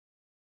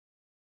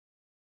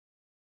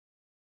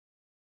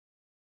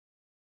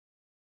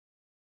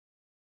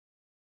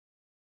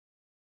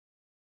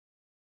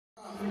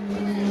I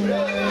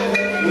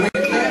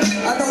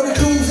know the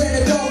do's and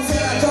the don'ts,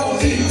 and I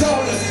don't eat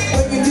donuts.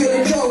 When you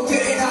dealing dope,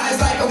 getting high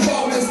is like a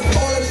bonus.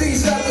 All of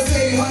these rappers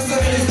say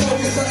hustling is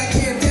focus, but I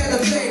can't tell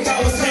the fake. I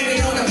was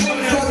serving on the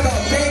fuck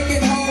up,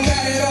 baking home,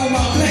 got it on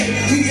my plate.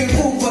 Eating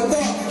food for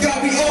thought,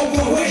 got me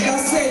overweight. I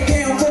sat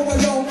down for a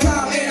long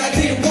time and I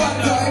didn't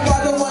want to. If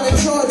I don't want to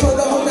charge for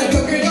the whole that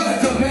cooking up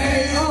to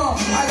me,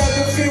 I got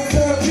the feel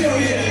for a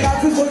period. Not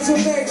to what you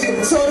make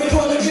it, so they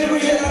call it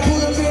period. I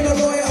put up in a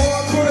lawyer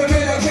or I put up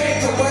in a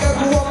banker. But I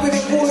grew up in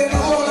a pool and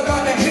I'm all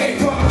about the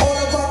paper. All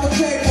about the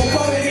paper,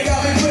 but it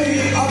got me pretty.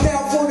 I'm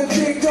down for the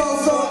big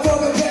dog, so I'm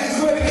throwing backs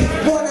with me.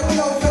 Wanna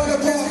blow for the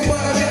best, but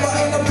I never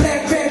in a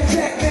black man,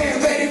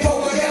 ready for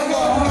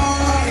whatever.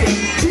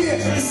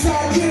 Yeah, it's how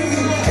I get it.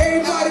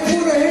 Everybody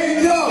put a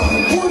hand up,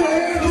 put a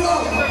hand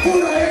up,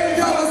 put a hand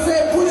up. I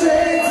said put your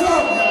hands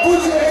up,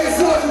 put your hands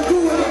up, you do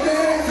it with the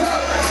hands up.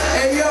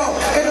 Hey yo,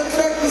 and the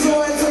track is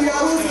on to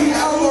Yaruski,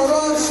 I'm a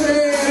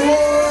Russian.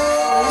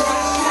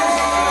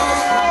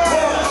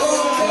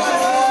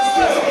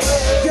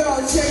 Yo,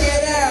 check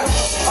it out.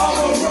 I'm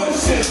a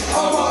Russian,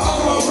 I'm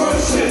a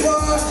Russian.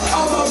 What?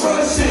 I'm a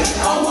Russian,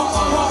 I'm a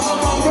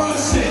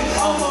Russian.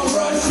 I'm a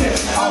Russian,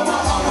 I'm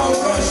a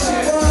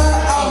Russian. What?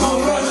 I'm a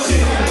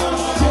Russian.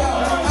 Yo,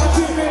 I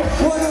keep it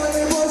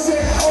 100%.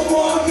 Oh,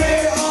 one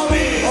day on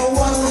me. Oh,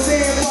 one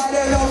day, but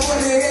I don't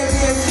put it in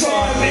the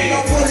story.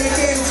 Don't put it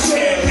in the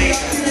story. I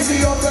keep it to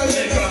your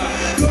liquor.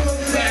 Good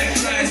black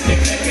plastic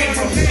that came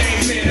from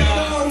pavement.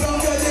 No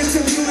longer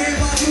distributing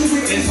my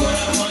music. It's what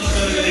I'm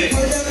under it.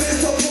 But them is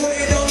so good,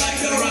 they don't like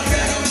the rock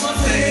that I'm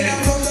under it. I'm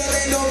from the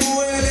land of New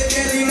Orleans,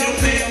 and they don't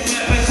pay a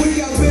weapon. We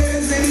got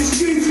bands in the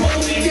streets.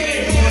 Only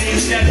game, only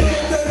shepherd.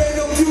 The land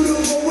of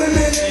beautiful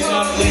women and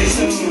ugly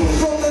too.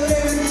 From the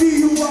land of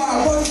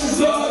DUI, monsters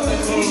love the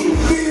food.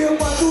 Me and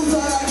my dudes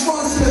are like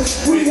monsters.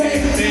 We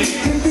hate things.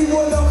 If we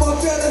one of my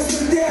fellas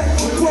to death,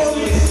 we're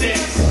closing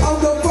sticks. I'm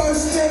the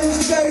first in the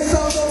space,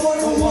 I'm the one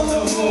who won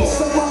the war.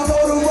 So my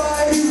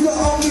notoriety's the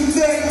only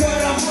thing that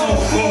I'm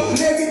for.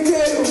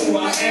 Negative, who I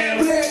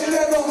am, black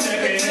leather,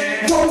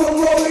 roller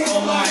rolling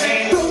on my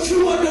hand. Don't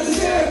you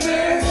understand,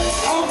 man?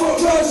 I'm a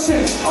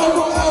Russian, I'm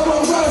a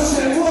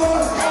Russian.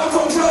 What? I'm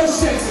a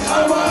Russian,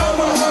 I'm a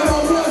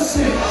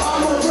Russian.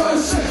 I'm a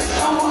Russian,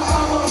 I'm a Russian. I'm a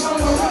Russian, I'm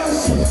a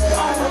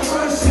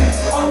Russian. I'm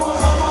a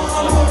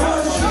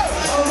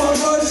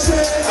Russian, I'm a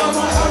Russian. I'm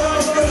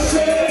a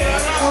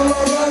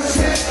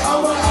Russian, I'm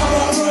a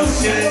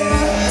Russian.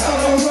 I'm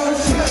a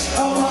Russian,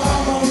 I'm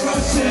a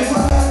Russian.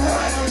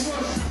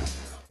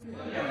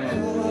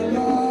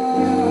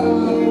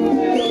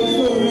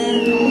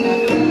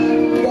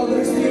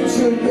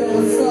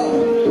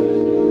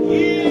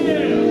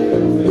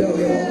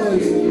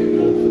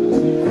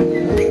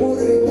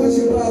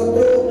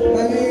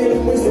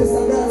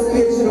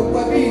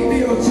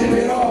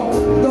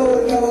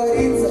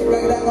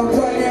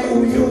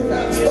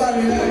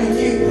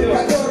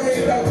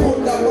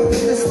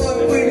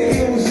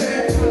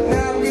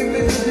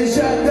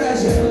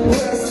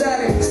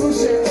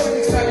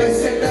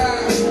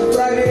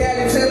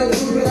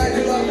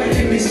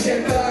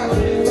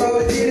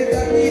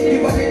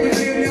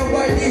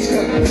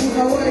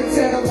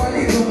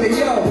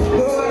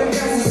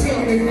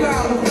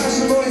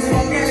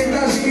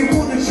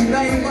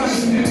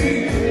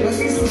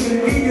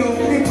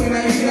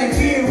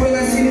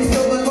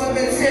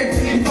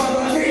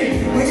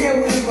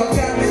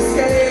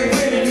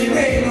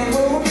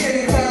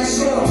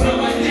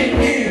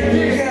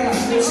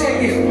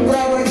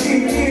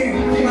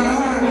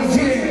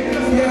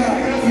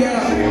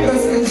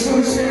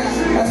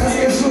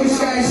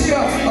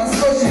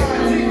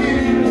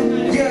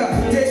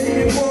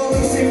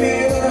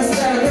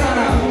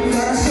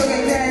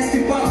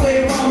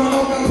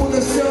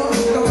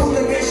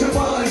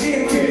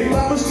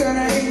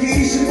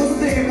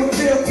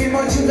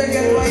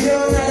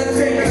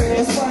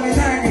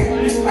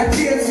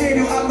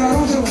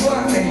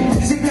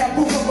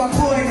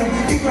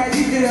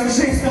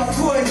 Жизнь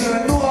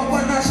спокойная, ну а по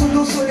нашу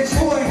душу лишь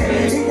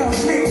войны и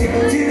конфликты,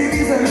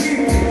 телевизор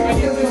липнет.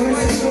 Я свою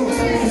сижу,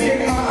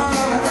 здесь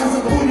она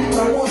забудет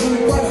про моду и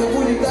бар,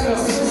 забудет даже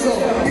смысл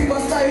и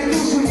поставит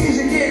душу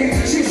ниже денег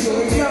чисел.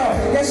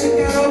 Я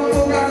шикарок,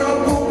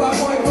 коробку,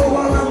 помойку,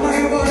 волна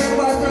моего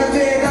рэпа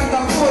трофея на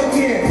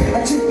комфорте. А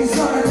чуть не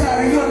зона до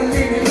района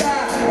лимита,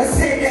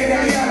 осенняя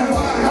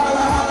Гальянова,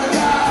 ала-ала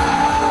да.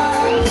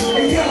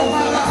 Йоу,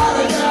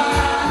 ала-ала да.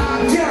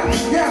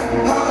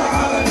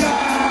 Ала-ала да.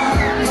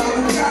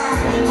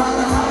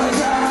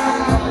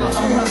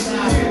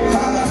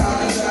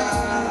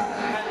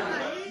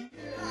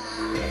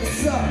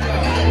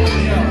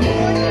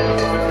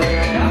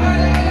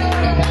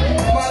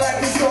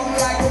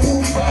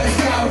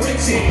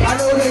 I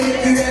know that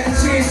if you had a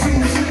chance, you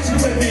would switch it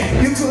with me.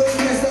 You could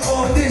miss the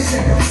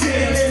audition.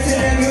 Sit and listen,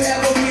 have you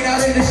ever been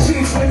out in the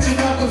streets with your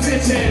knuckles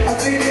itching? I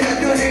did it, I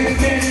done it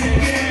again and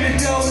again.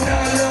 And no,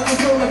 not love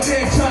was on the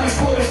deck, trying to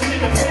put us in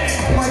the bed.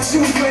 My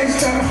true face,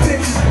 trying to fix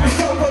it. You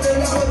come for the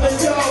love of the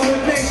dog,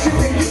 what makes you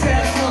think you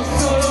got a month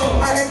solo?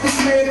 I had to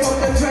slip on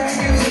the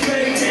dragons and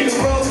make me the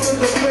road to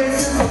the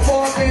princess, a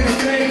falk and a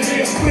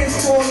baby.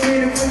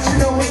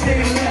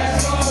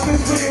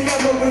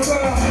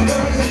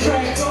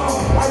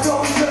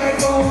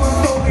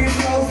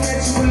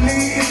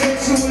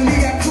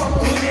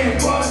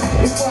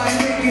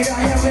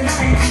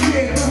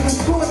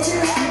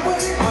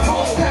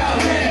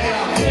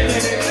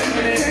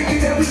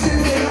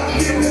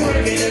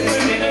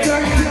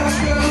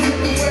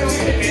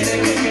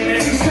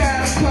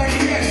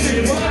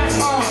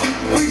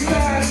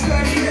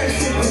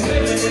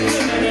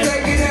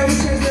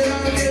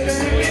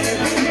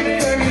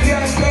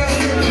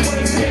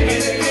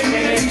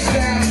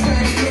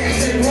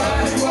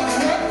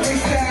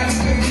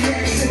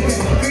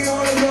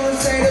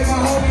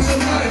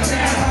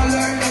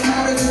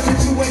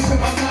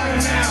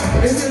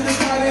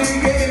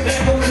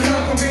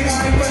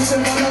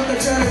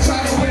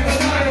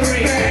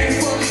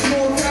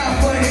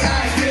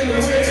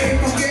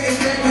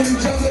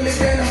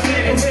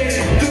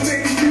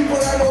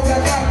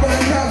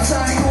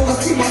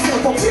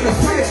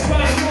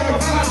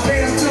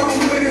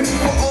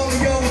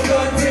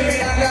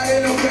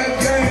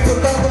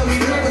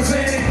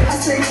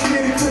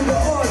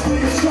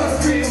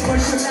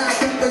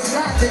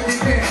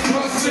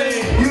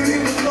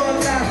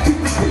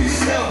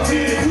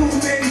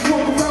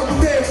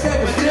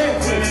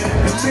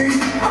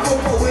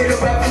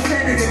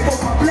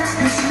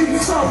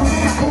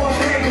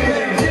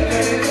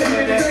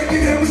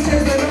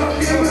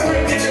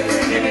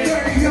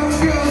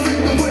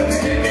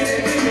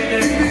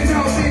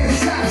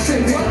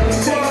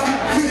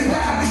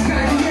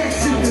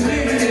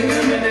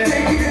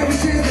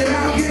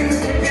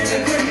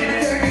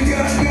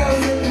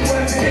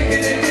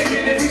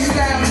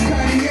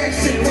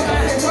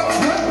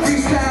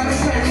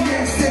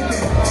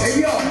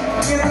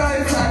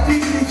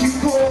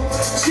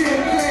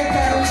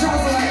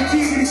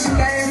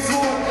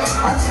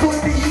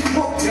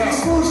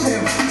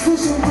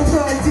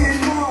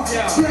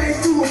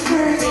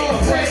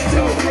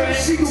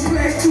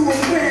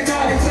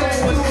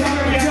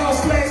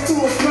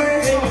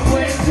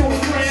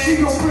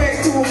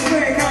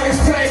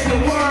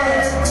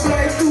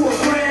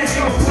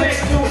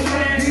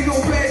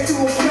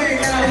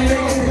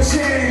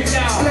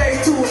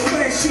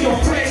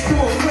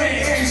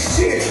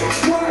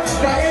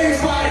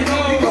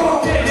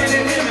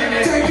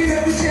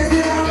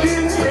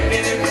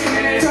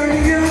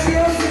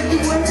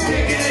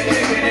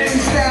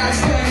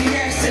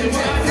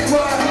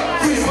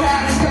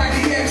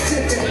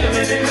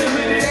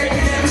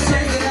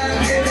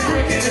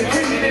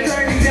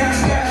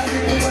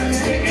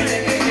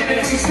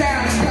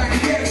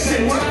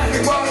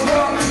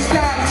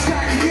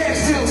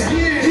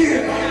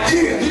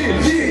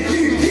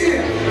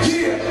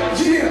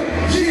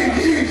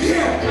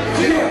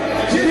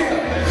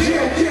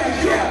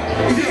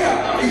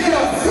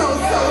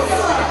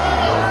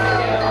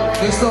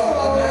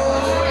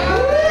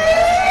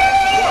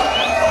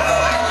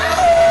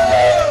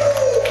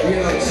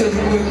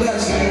 children with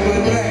blessing and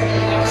with that.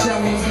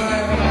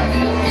 Шанхай.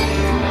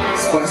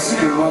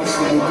 Спасибо вам,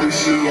 что вы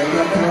пришли. Я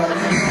готов.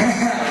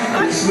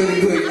 It's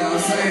really good, you know what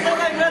I'm saying?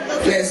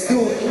 Let's do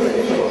it.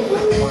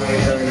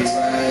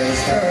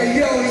 Hey,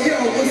 yo,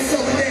 what's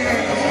up there?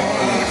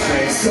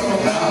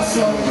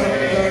 So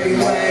dirty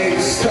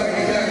ways,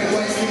 dirty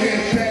ways to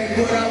get paid.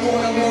 What I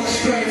want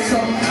straight.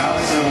 Some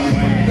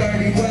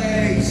dirty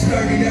ways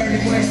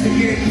to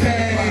get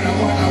paid.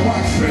 I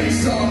want straight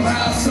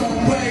somehow,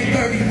 some way.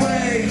 Dirty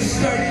ways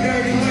to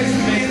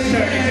get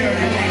paid.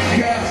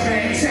 Yeah,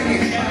 check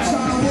it.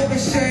 Trying to walk a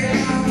straight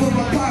line with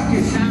my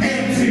pockets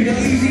empty. The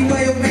easy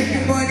way of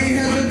making money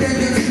has a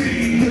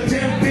tendency to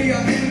tempt me or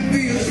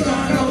envy a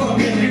son of a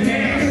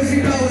millionaire. Cause he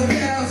knows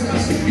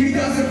thousands, he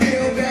doesn't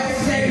feel bad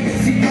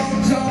savings. He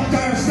don't jump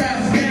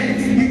turnstiles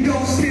steady. He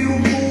don't steal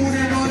food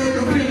in order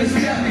to fill his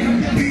belly.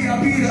 Be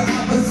the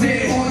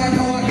opposite. All I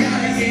know I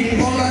gotta eat.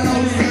 All I know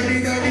is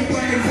dirty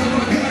ways of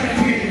a gunna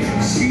kid.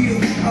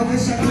 Shield, I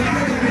wish I could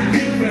have been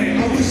different.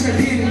 I wish I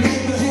didn't know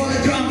the all the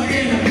drama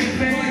in it.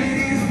 But it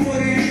is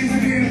what it is.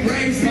 Being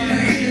raised in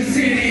the inner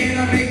city, and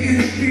I make it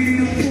a pity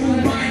to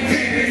prove my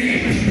integrity.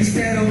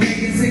 Instead of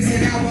making 6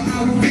 an hour,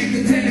 I will make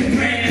the 10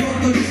 grand.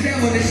 Don't understand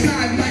what it's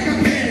like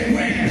I'm better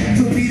grand.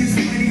 To me, this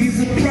money is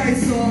a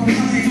price, so I'm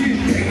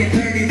honest. Taking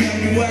dirty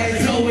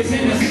ways, always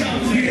in the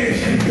sun. Yeah,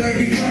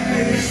 dirty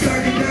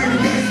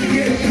ways to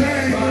get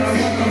paid. But I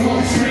want the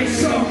whole straight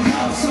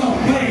somehow, some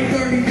way.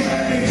 Dirty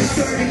ways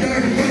to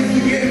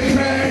get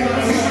paid. But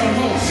I want the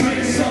whole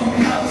straight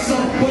somehow,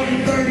 some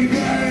way. Dirty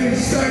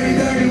ways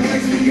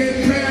to get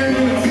paid.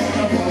 But I want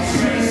the whole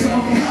straight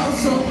somehow,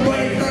 some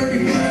way.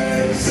 Dirty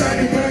ways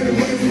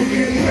to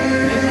get paid.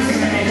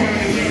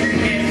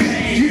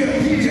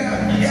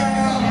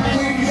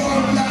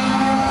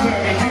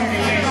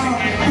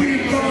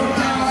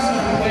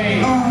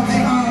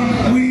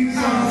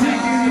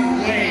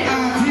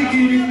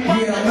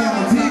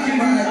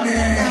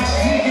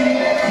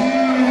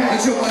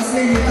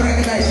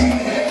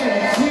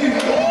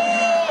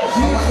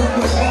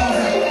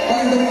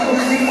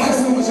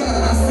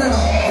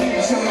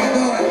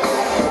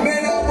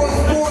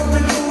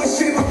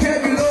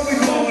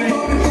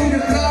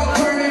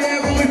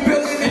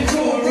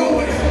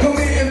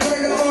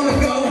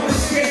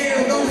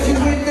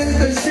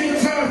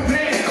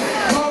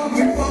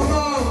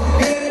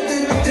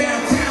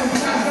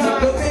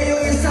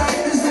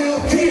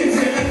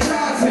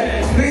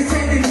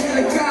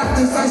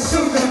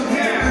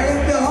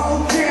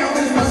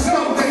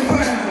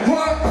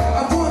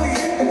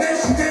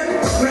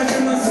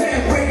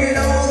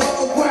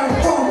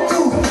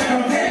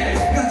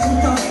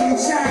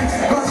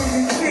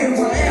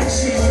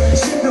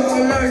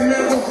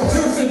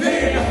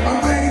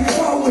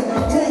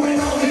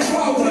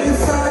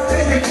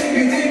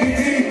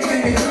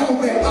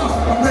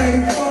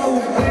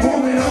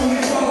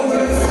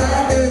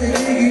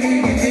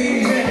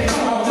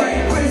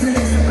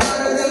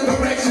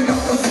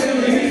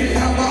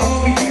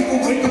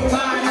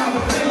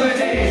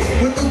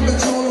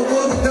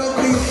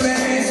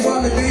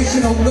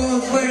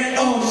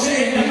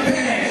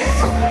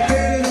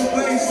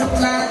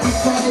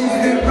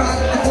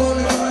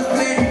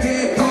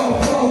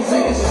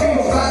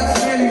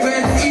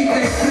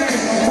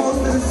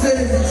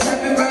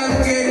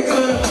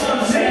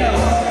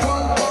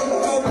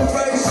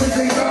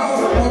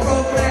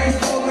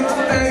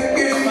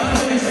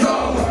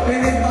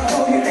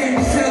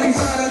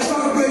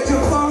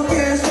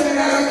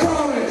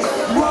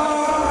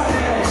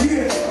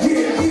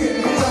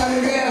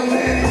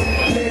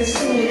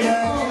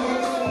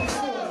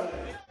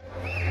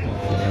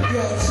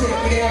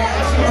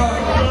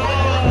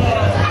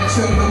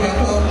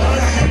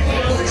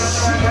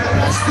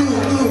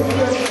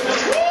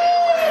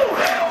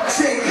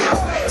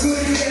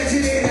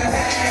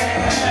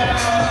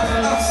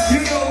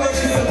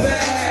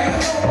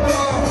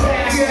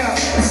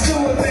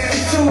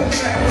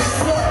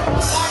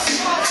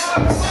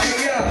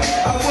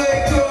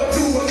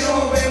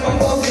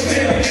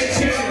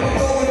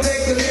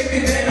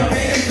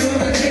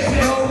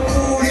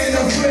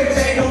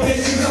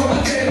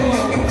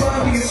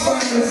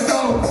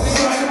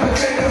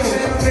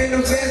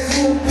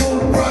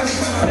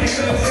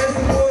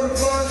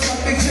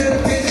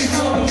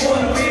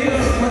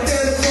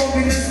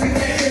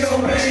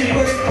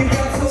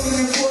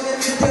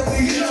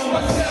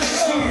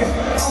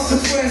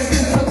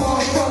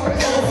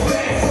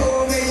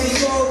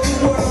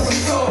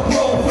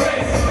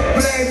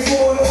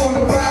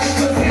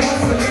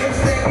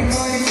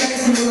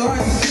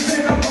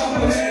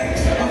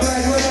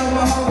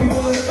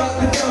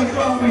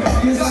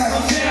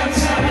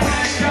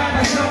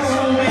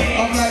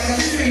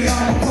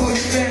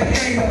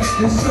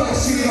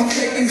 Destruction, don't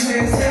take his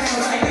hands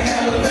down like an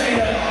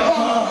elevator.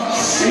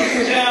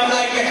 Shit, down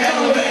like an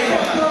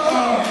elevator.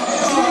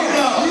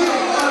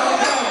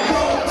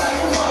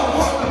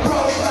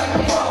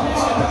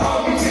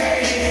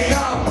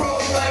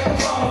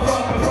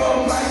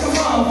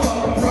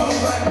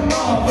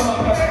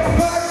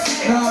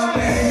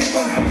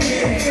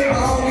 I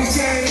always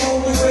came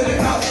over with a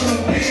couple of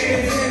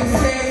beers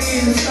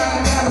and the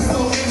sky, got a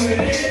soul with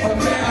it. I'm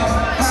down,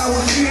 how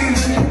it feels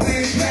when you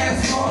big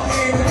pass on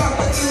in. About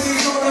the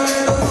duties on the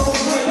head of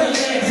over with the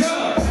legs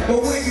up. But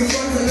when you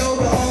run it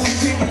over, all the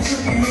chicken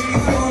tricky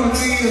means gonna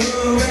be a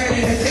little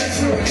ready to get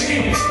to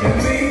it. And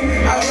me,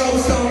 I roll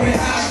stone and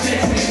high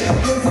tension.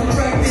 Cause I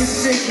practice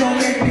shit, don't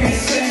make me a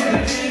sin.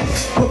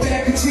 But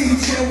back to TV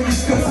chill, we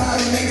discuss how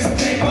to make some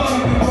paper.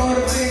 Brought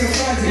up in the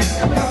project,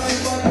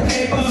 counting for the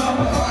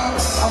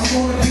papers. I'm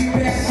gonna be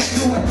back to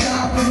do a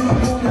job, and I'm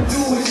gonna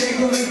do it, they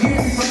gonna get